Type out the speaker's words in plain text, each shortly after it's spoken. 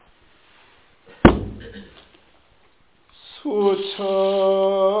수처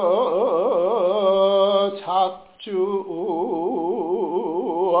작주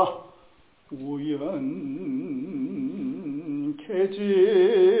우연 개진하고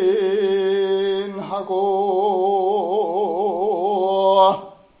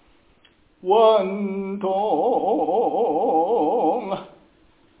원동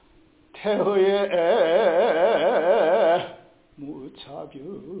태허의 무차별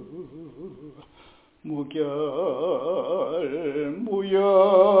무결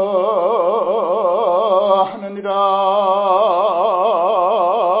무여하느니라.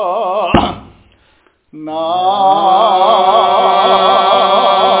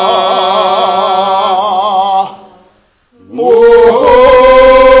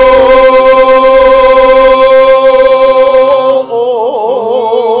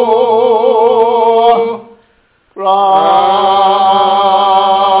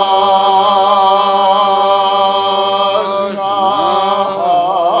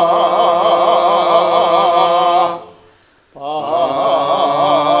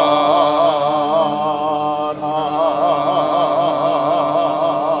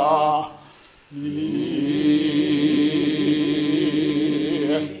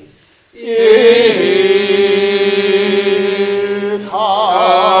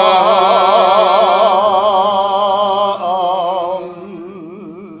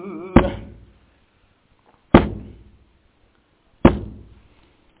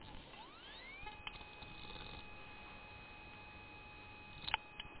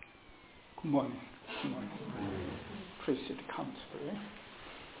 Good morning. Good morning. Please sit comfortably.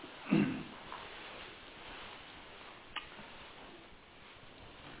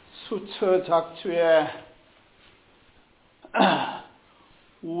 수처 작주의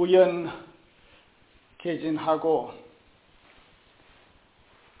우연 개진하고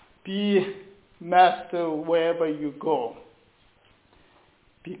be master wherever you go.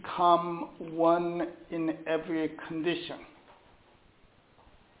 Become one in every condition.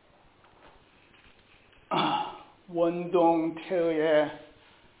 원동태의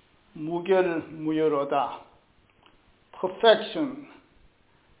무결무여로다. Perfection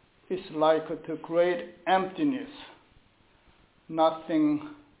is like the great emptiness, nothing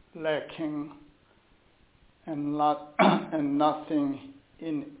lacking and nothing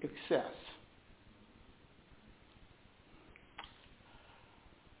in excess.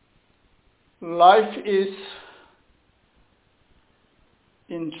 Life is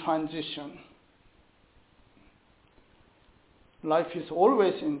in transition. Life is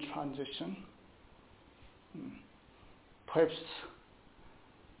always in transition. Perhaps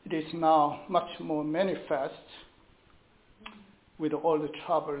it is now much more manifest with all the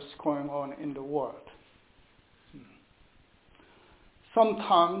troubles going on in the world.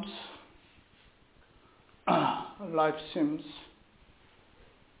 Sometimes life seems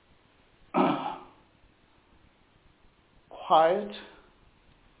quiet,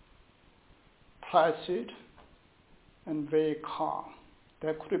 placid, and very calm.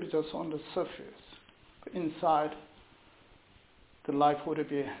 That could be just on the surface. But inside, the life would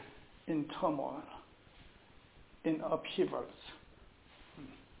be in turmoil, in upheavals.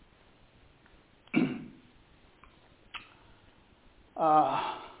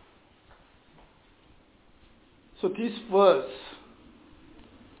 So this verse,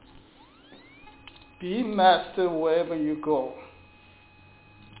 be master wherever you go,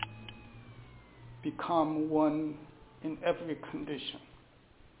 become one in every condition.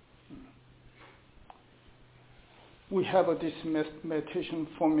 We have this meditation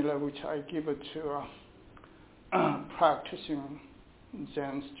formula which I give it to practicing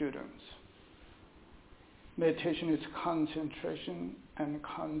Zen students. Meditation is concentration, and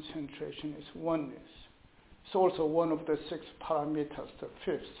concentration is oneness. It's also one of the 6 parameters, the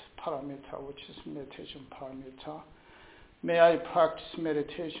 5th parameter, which is meditation parameter. May I practice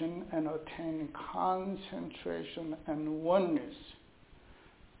meditation and attain concentration and oneness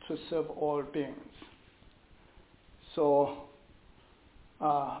to serve all beings. So,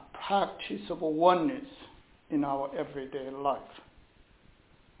 practice of oneness in our everyday life.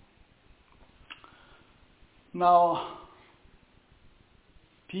 Now,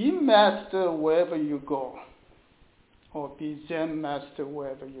 be master wherever you go, or be Zen master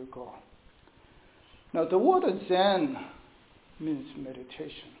wherever you go. Now, the word Zen means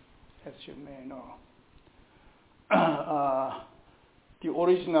meditation, as you may know. The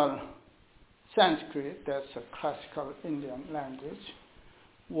original Sanskrit, that's a classical Indian language,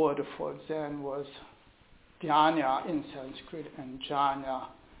 word for Zen was dhyana in Sanskrit and jhana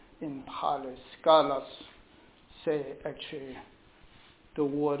in Pali. Scholars say actually the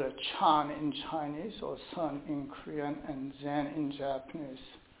word Chan in Chinese or Sun in Korean and Zen in Japanese.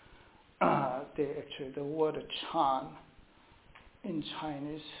 The word Chan in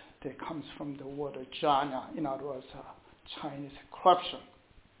Chinese, that comes from the word jhana, in other words, Chinese corruption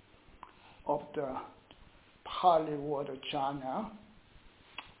of the Pali word jhana.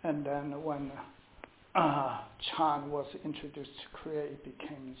 And then when Chan was introduced to Korea, it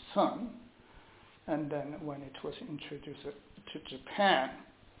became Sun. And then when it was introduced to Japan,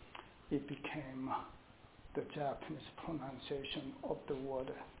 it became the Japanese pronunciation of the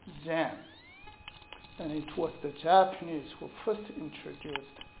word Zen. And it was the Japanese who first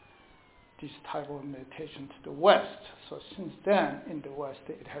introduced this type of meditation to the West. So since then, in the West,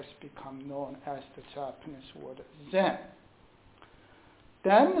 it has become known as the Japanese word Zen.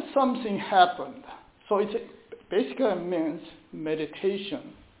 Then something happened. So it basically means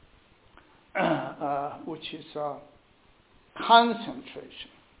meditation, which is concentration,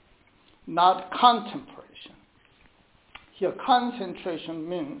 not contemplation. Here, concentration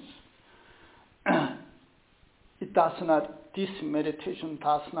means this meditation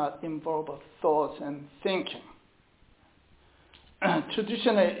does not involve thoughts and thinking.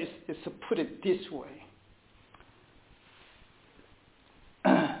 Traditionally, it's put it this way.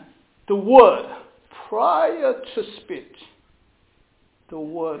 The word prior to speech,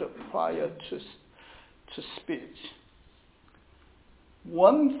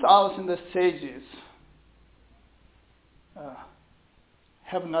 1,000 sages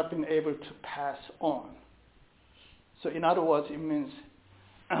have not been able to pass on. So in other words, it means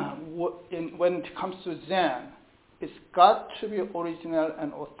when it comes to Zen, it's got to be original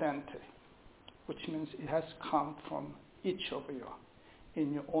and authentic, which means it has come from each of you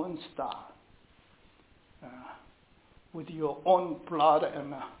in your own style, with your own blood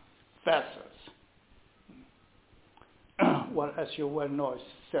and vessels. Well, as you well know, it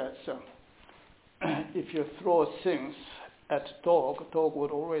says, if you throw things at dog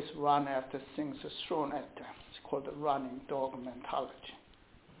would always run after things thrown at them. It's called the running dog mentality.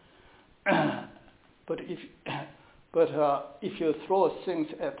 But if you throw things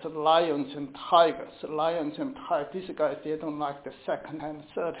at lions and tigers, these guys, they don't like the second-hand,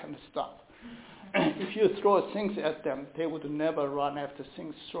 third-hand stuff. If you throw things at them, they would never run after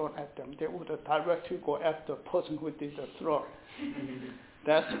things thrown at them. They would directly go after the person who did the throw.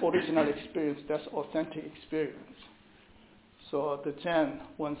 That's original experience. That's authentic experience. So the Zen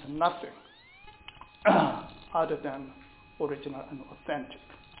wants nothing other than original and authentic.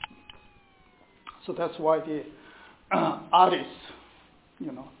 So that's why the artists,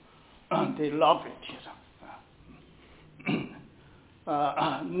 they love it.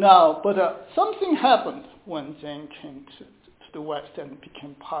 Something happened when Zen came to the West and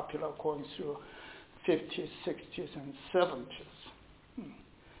became popular, going through 50s, 60s, and 70s.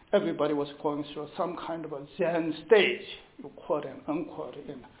 Everybody was going through some kind of a Zen stage, quote and unquote,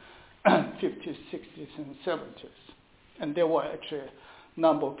 in 50s, 60s, and 70s. And there were actually a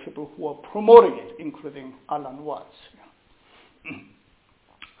number of people who were promoting it, including Alan Watts.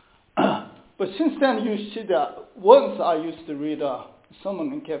 But since then, you see that once I used to read,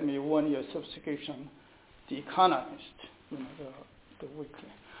 someone gave me 1-year subscription, The Economist, the weekly.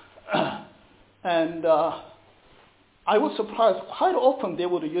 And I was surprised. Quite often they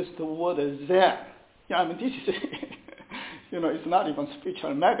would use the word Zen. This is, it's not even a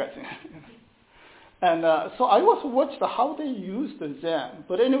spiritual magazine. And so I was watched how they use the Zen.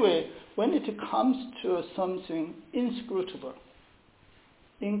 But anyway, when it comes to something inscrutable,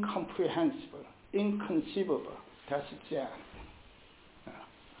 incomprehensible, inconceivable, that's Zen.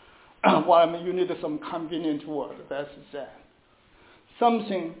 You need some convenient word, that's Zen.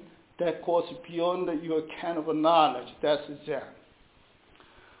 Something that goes beyond your kind of knowledge, that's Zen.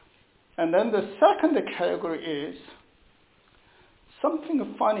 And then the second category is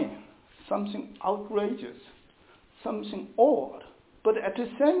something funny, something outrageous, something odd, but at the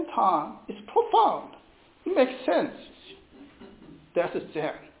same time, it's profound. It makes sense. That's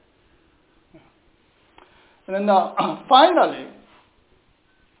Zen. And then finally,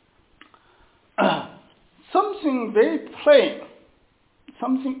 something very plain,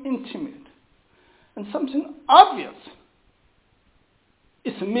 something intimate, and something obvious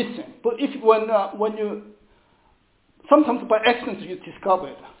is missing. But when you sometimes by accident you discover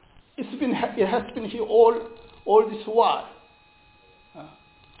it, it has been here all this while.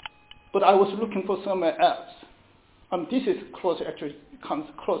 But I was looking for somewhere else. This is comes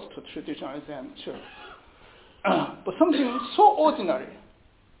close to traditional Zen too. But something so ordinary,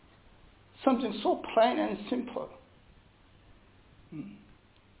 something so plain and simple.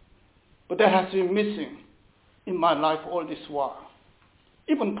 But that has been missing in my life all this while.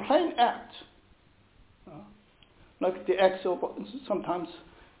 even plain acts, like the acts of sometimes,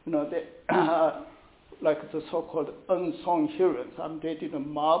 the like the so-called unsung heroes. They did a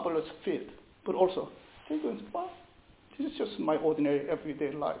marvelous feat, but also they go, well, this is just my ordinary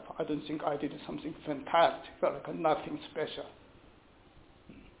everyday life. I don't think I did something fantastic, like nothing special.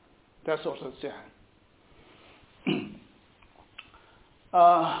 That's also Zen.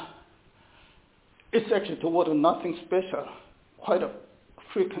 It's actually the word nothing special quite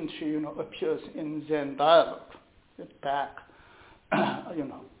frequently, appears in Zen dialogue. Back,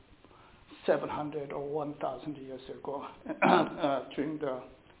 700 or 1,000 years ago, during the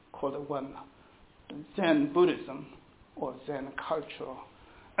called one Zen Buddhism or Zen culture,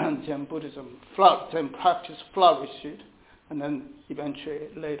 and Zen Buddhism, Zen practice flourished, and then eventually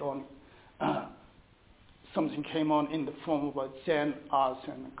later on, something came on in the form of a Zen arts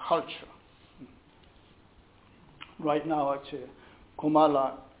and culture. Right now, actually,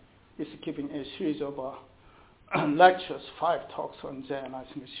 Kumala is giving a series of lectures, 5 talks on Zen. I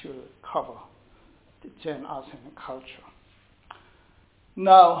think she will cover the Zen arts and culture.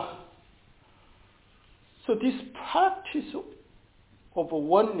 Now, so this practice of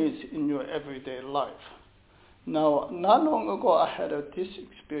oneness in your everyday life. Now, not long ago, I had this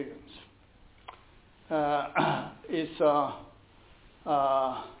experience.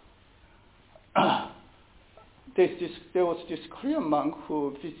 There was this Korean monk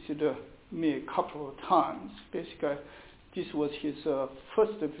who visited me a couple of times. Basically, this was his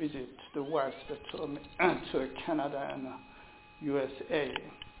first visit to the West, to Canada and USA.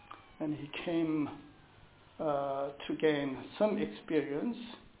 And he came to gain some experience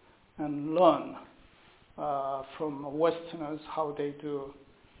and learn from Westerners how they do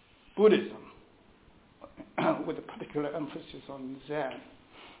Buddhism, with a particular emphasis on Zen.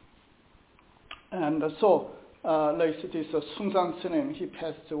 And so, like this Sungsan Sunim, he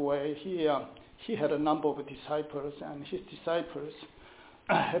passed away. He had a number of disciples, and his disciples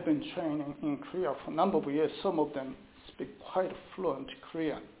have been training in Korea for a number of years. Some of them speak quite fluent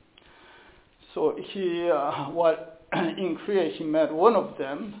Korean. So he, while in Korea, he met one of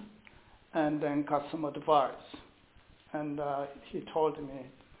them, and then got some advice. And he told me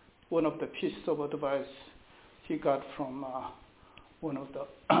one of the pieces of advice he got from one of the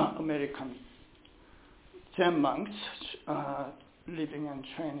American Zen monks living and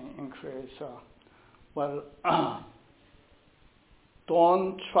training in Korea is,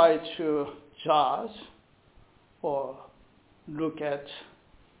 don't try to judge or look at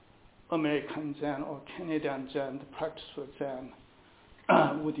American Zen or Canadian Zen, the practice of Zen,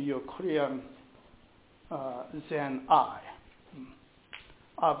 with your Korean Zen eye.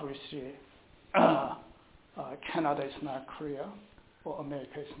 Obviously, Canada is not Korea, or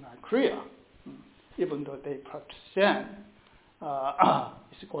America is not Korea. Even though they practice Zen,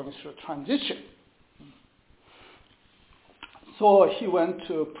 it's going through a transition. So he went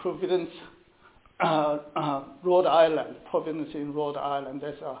to Providence, Rhode Island. Providence in Rhode Island.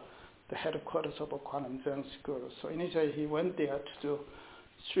 That's the headquarters of a Quantum Zen school. So initially he went there to do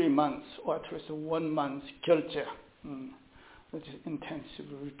 3 months, or at least 1 month gyalje, which is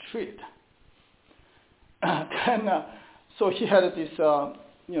intensive retreat. Then, so he had this,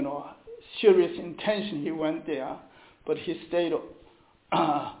 serious intention. He went there, but he stayed,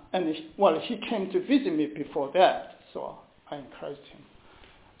 and he came to visit me before that, so I encouraged him.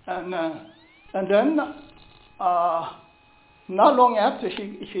 And then, not long after,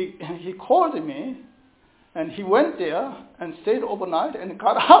 he called me, and he went there and stayed overnight and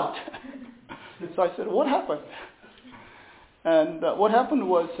got out. So I said, what happened? And what happened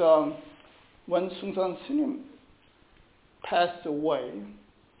was, when Sungsan Sunim passed away,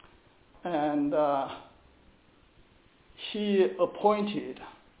 and he appointed,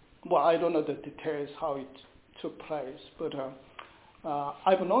 well, I don't know the details how it took place, but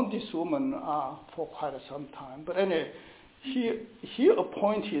I've known this woman for quite some time. But anyway, he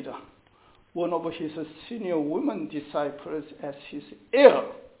appointed one of his senior women disciples as his heir.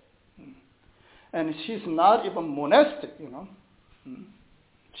 And she's not even monastic,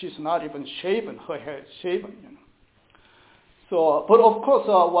 She's not even shaven, her hair is shaven, So, but of course,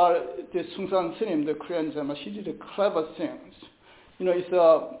 while the Sungsan Sunim, the Korean Zen, he did clever things. It's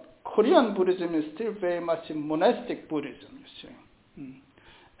Korean Buddhism is still very much monastic Buddhism, you see.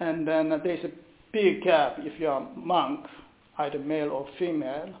 And then there's a big gap if you're a monk, either male or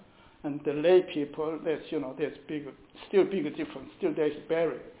female, and the lay people, there's still big difference. Still there's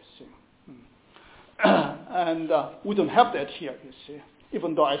barrier, you see. And we don't have that here, you see.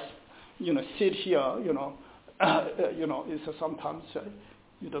 Even though I, sit here, it's sometimes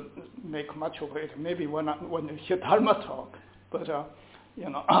you don't make much of it. Maybe when you hear Dharma talk, but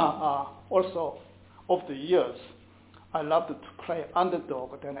also over the years, I loved to play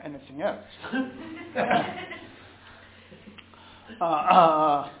underdog than anything else.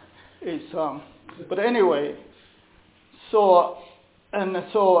 But anyway, so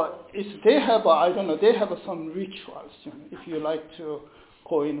if they have, they have some rituals. If you like to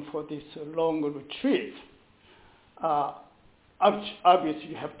go in for this long retreat, obviously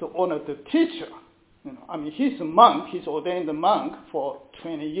you have to honor the teacher. He's a monk. He's ordained a monk for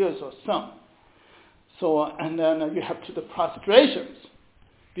 20 years or so. So, and then you have to do prostrations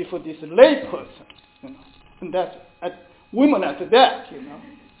before this lay person, and that's women at that,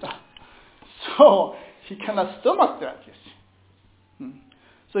 So he cannot stomach that, you see.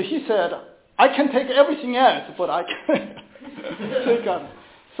 So he said, I can take everything else, but I can't take on.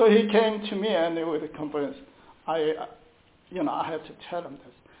 So he came to me and with the conference, I have to tell him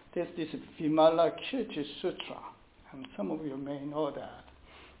this. There's this Vimalakirti Sutra, and some of you may know that.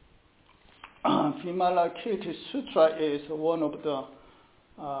 Vimalakirti Sutra is one of the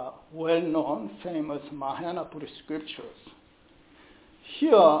well-known, famous Mahayana Buddhist scriptures.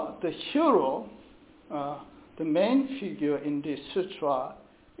 Here, the hero, the main figure in this sutra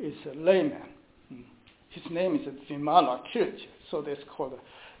is a layman. His name is Vimalakirti, so that's called,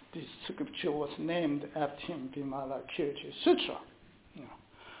 this scripture was named after him, Vimalakirti Sutra.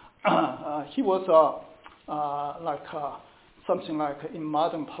 He was something like, in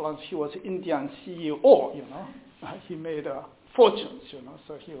modern parlance, he was Indian CEO, He made fortunes,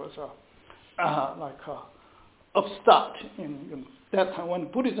 so he was upstart. In that time when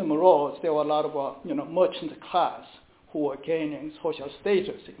Buddhism arose, there were a lot of merchant class who were gaining social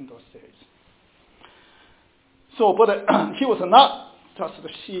status in those days. So, but he was not just the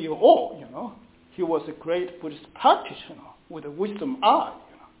CEO, He was a great Buddhist practitioner with a wisdom eye.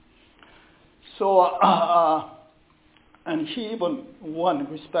 So, and he even won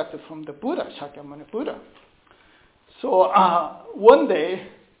respect from the Buddha, Shakyamuni Buddha. So one day,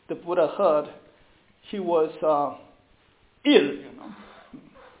 the Buddha heard he was ill,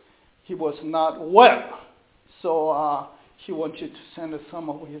 He was not well. So he wanted to send some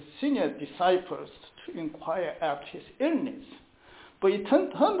of his senior disciples to inquire after his illness. But it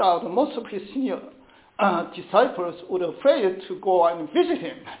turned out most of his senior disciples were afraid to go and visit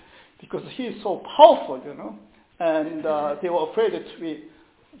him because he is so powerful, and they were afraid to be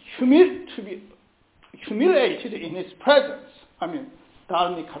humiliated in his presence.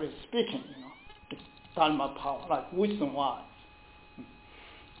 Dharmically speaking, it's Dharma power, like wisdom-wise.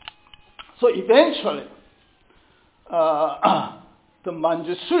 So eventually, the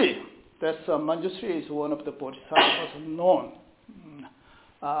Manjusri, Manjusri is one of the bodhisattvas known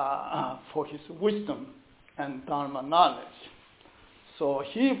for his wisdom and Dharma knowledge. So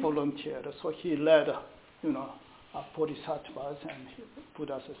he volunteered, so he led, bodhisattvas and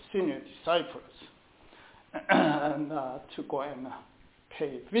Buddha's senior disciples and to go and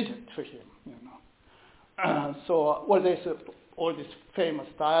pay a visit to him, So, there's all these famous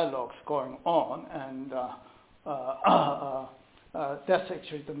dialogues going on, and that's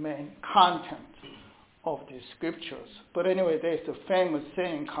actually the main content of the scriptures. But anyway, there's a famous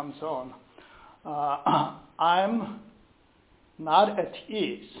saying comes on, I'm not at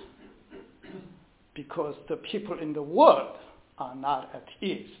ease because the people in the world are not at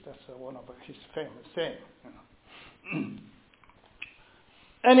ease. That's one of his famous sayings.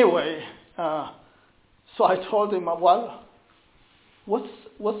 Anyway, so I told him, well, what's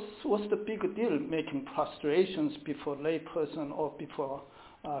the big deal making prostrations before lay person or before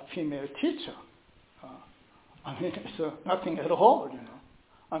female teacher? It's nothing at all,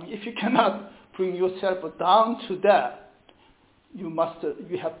 if you cannot bring yourself down to that, you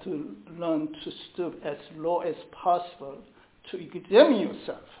have to learn to stoop as low as possible to examine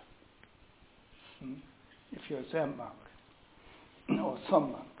yourself. If you're a Zen monk or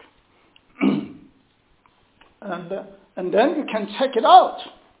some monk, and then you can check it out.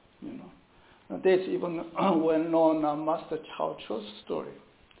 There's even a well-known Master Chao Chu's story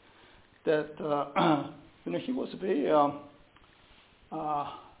that he was very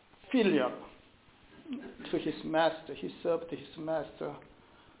filial to his master. He served his master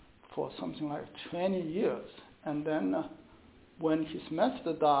for something like 20 years. And then when his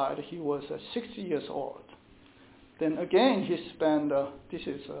master died, he was 60 years old. Then again, he spent, this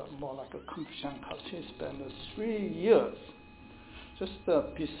is more like a Confucian culture, he spent 3 years just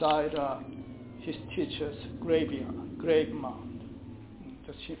beside his teacher's grave mound.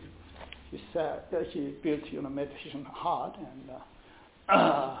 Just he sat, he built meditation hard, and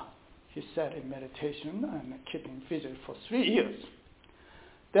he sat in meditation and keeping vigil for 3 years.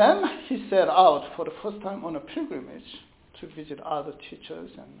 Then he set out for the first time on a pilgrimage to visit other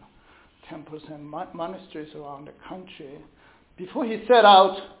teachers and temples and monasteries around the country. Before he set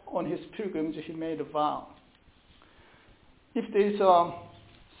out on his pilgrimage, he made a vow. If there's a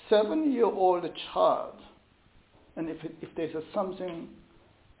 7-year-old child, and if there's something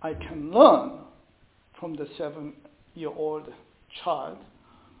I can learn from the 7-year-old child,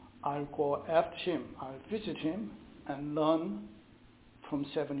 I'll go after him, I'll visit him and learn from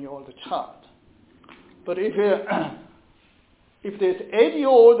 7-year-old child. But if there's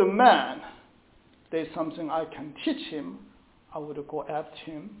 8-year-old man, there's something I can teach him, I would go after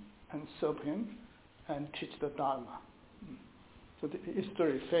him and serve him and teach the Dharma. So it's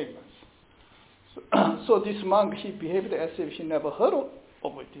very famous. So this monk, he behaved as if he never heard of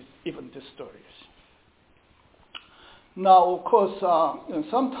even these stories. Now, of course,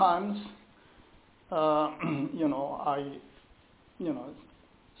 sometimes,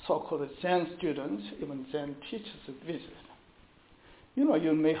 so-called Zen students, even Zen teachers visit. You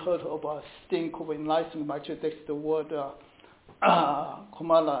may have heard about stink of enlightenment. Actually, that's the word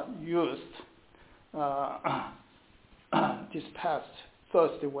Kumala used this past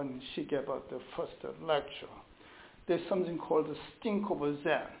Thursday when she gave out the first lecture. There's something called the stink of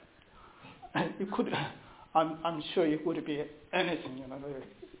Zen. And it could, I'm sure it could be anything, It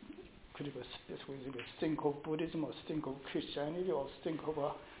could be a stink of Buddhism or stink of Christianity or stink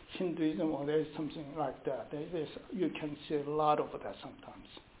of Hinduism, or there's something like that. You can see a lot of that sometimes.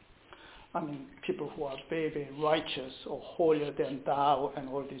 I mean, people who are very righteous or holier than thou and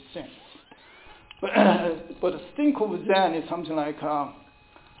all these things. But the stink of Zen is something like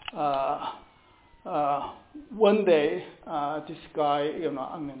one day this guy,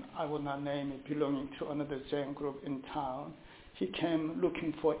 I would not name it, belonging to another Zen group in town, he came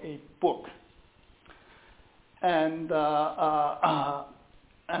looking for a book. And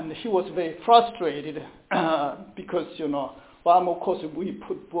he was very frustrated because, of course, we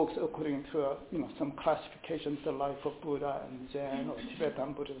put books according to, some classifications, the life of Buddha and Zen or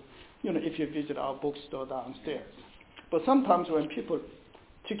Tibetan Buddhism, if you visit our bookstore downstairs. But sometimes when people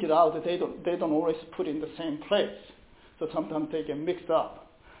check it out, they don't always put in the same place. So sometimes they get mixed up.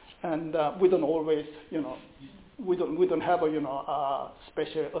 And we don't always, we don't have a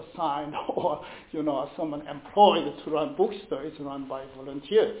special assigned or, someone employed to run bookstore. It's run by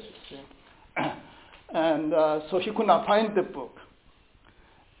volunteers, you see. And so he could not find the book.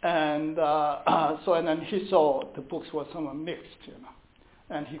 And and then he saw the books were somewhat mixed,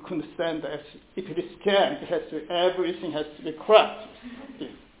 And he couldn't stand that. If it is scanned, everything has to be correct.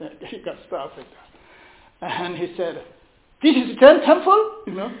 He got stuck with that. And he said, "This is Zen temple?"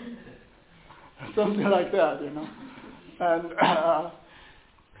 Something like that,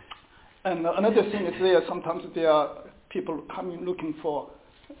 And another thing is sometimes there are people coming looking for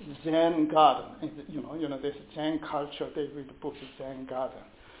Zen garden. There's Zen culture. They read the book Zen garden.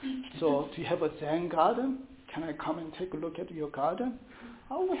 So, do you have a Zen garden? Can I come and take a look at your garden?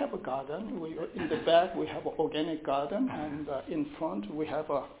 Oh, we have a garden. In the back we have an organic garden, and in front we have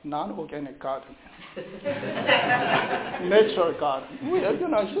a non-organic garden, natural garden.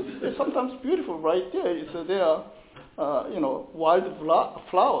 It's sometimes beautiful right there. There are, wild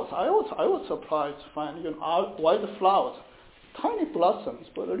flowers. I was surprised to find wild flowers, tiny blossoms,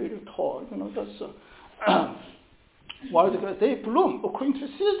 but a little tall. That's wild. They bloom according to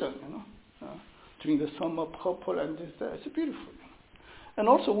season. During the summer, purple and this. It's beautiful. And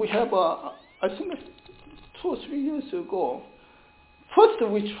also we have, I think 2 or 3 years ago, first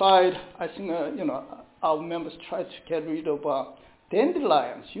we tried, I think, our members tried to get rid of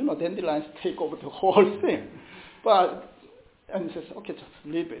dandelions. Dandelions take over the whole thing. And he says, okay, just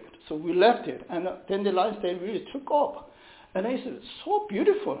leave it. So we left it. And dandelions, they really took off. And I said, so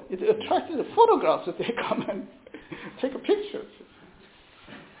beautiful. It attracted the photographs that they come and take pictures.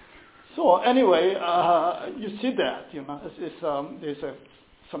 So anyway, you see that, there's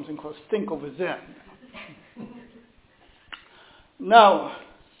something called stink of Zen. Now,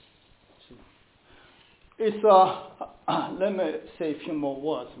 let me say a few more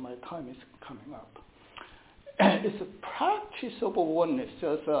words. My time is coming up. It's a practice of oneness.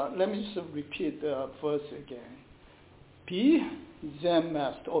 Let me just repeat the verse again. Be Zen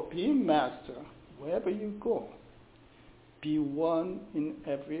master or be master wherever you go. Be one in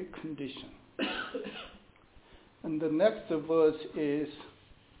every condition. And the next verse is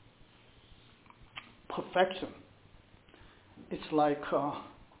perfection. It's like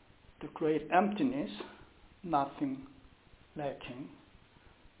the great emptiness, nothing lacking,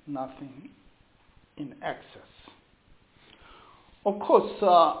 nothing in excess. Of course,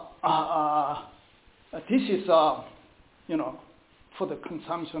 this is, for the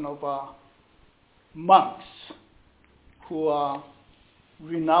consumption of monks who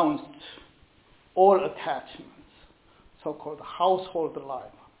renounced all attachments, so-called household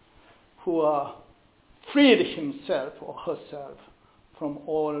life, who freed himself or herself from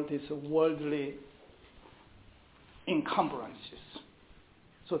all these worldly encumbrances,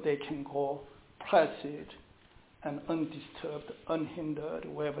 so they can go placid and undisturbed, unhindered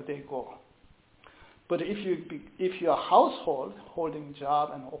wherever they go. But if your household holding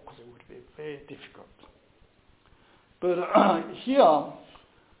job and office, it would be very difficult. But here,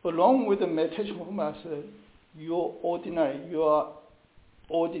 along with the meditation master, your ordinary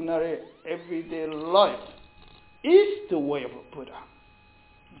everyday life is the way of a Buddha.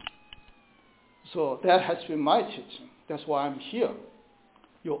 So that has been my teaching. That's why I'm here.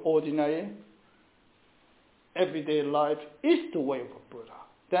 Your ordinary everyday life is the way of a Buddha.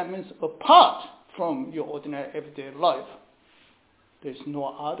 That means apart from your ordinary everyday life, there's no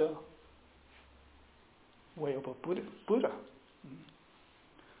other way of a Buddha.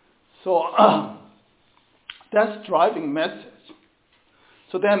 So that's driving message.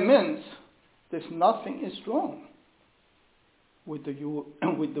 So that means there's nothing is wrong with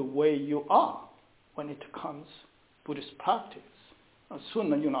the way you are when it comes Buddhist practice.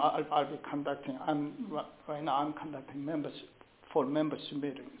 Soon, I'll be conducting. Right now I'm conducting membership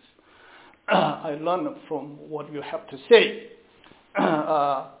meetings. I learn from what you have to say.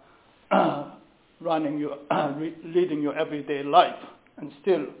 Leading your everyday life and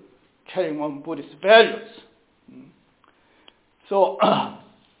still carrying on Buddhist values. So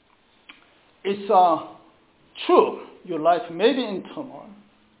it's true. Your life may be in turmoil.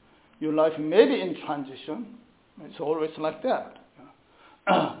 Your life may be in transition. It's always like that.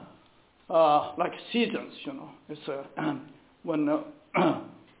 Like seasons, It's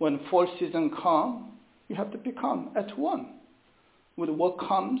when fall season comes, you have to become at one with what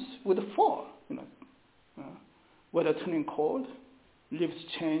comes with the fall. Weather turning cold, leaves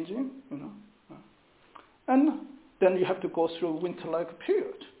changing, and then you have to go through winter-like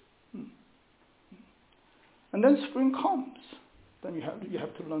period. And then spring comes. Then you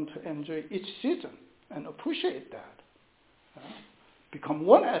have to learn to enjoy each season and appreciate that. Become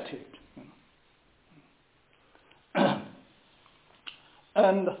one at it.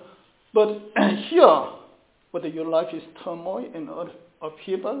 But here, whether your life is turmoil and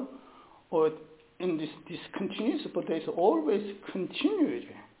upheaval or in this discontinuous, but there's always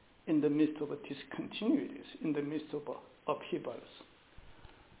continuity in the midst of discontinuities, in the midst of upheavals.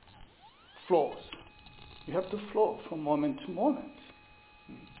 Flows. You have to flow from moment to moment,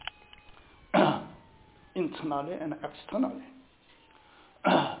 internally and externally.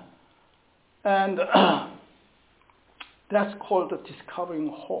 And that's called discovering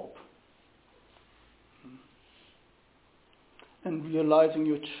hope and realizing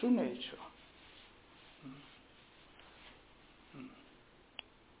your true nature.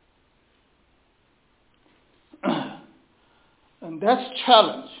 And that's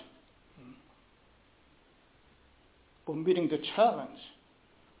challenge. But meeting the challenge,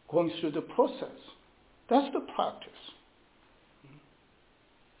 going through the process, that's the practice.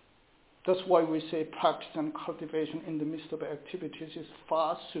 That's why we say practice and cultivation in the midst of activities is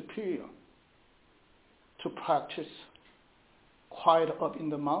far superior to practice quiet up in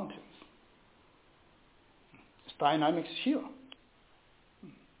the mountains. It's dynamics here.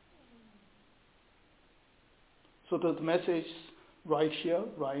 So the message right here,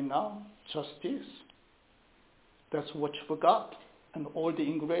 right now, just this. That's what you've got. And all the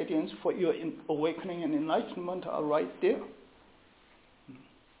ingredients for your awakening and enlightenment are right there.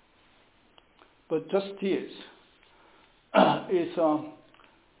 But just this is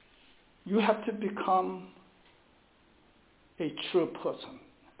you have to become a true person.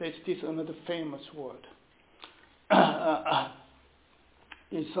 There's this another famous word.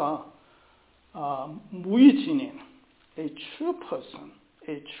 It's 무의진인, a true person,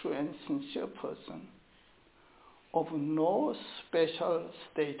 a true and sincere person of no special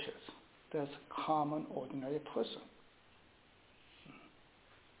status. That's a common, ordinary person.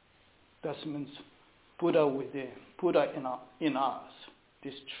 That means Buddha within, Buddha in us,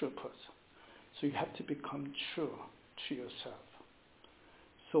 this true person. So you have to become true to yourself.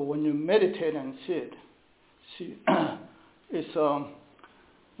 So when you meditate and sit, see, it's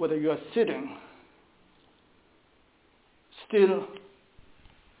whether you are sitting still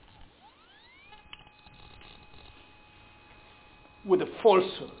with a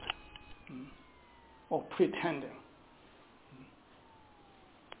falsehood or pretending,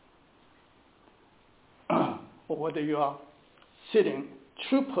 or whether you are sitting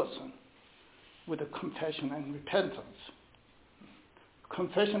true person with a compassion and repentance.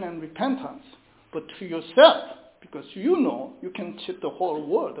 Confession and repentance, but to yourself, because you know you can cheat the whole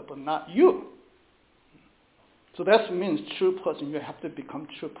world, but not you. So that means true person. You have to become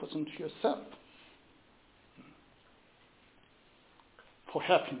true person to yourself. For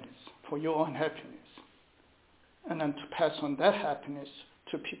happiness, for your own happiness. And then to pass on that happiness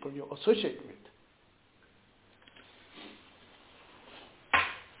to people you associate with.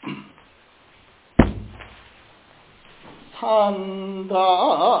 산당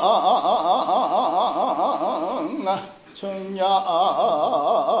정야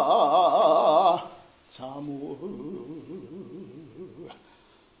사무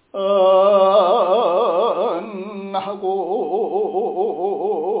하고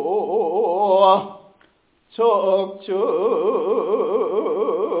적적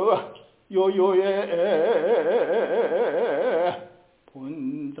요요에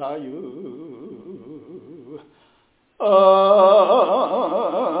본다유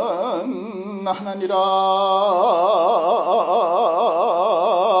하나니라